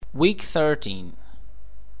Week 13,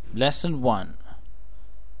 Lesson 1.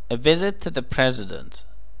 A visit to the President.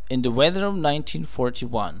 In the weather of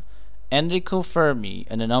 1941, Enrico Fermi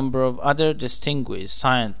and a number of other distinguished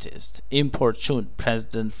scientists importuned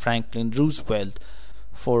President Franklin Roosevelt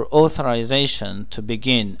for authorization to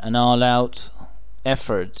begin an all-out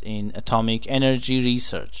effort in atomic energy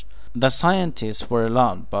research. The scientists were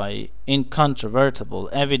alarmed by incontrovertible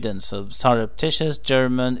evidence of surreptitious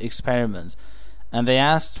German experiments, and they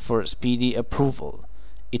asked for speedy approval.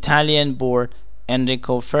 Italian-born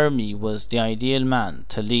Enrico Fermi was the ideal man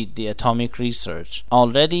to lead the atomic research.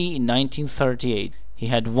 Already in 1938 he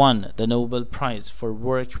had won the Nobel Prize for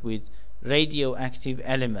work with radioactive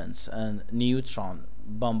elements and neutron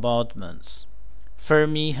bombardments.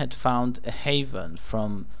 Fermi had found a haven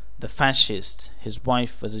from the Fascists. His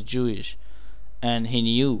wife was a Jewish, and he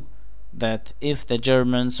knew that if the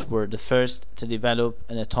Germans were the first to develop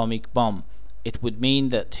an atomic bomb, it would mean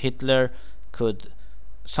that Hitler could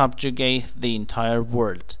subjugate the entire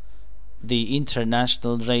world. The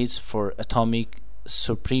international race for atomic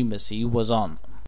supremacy was on.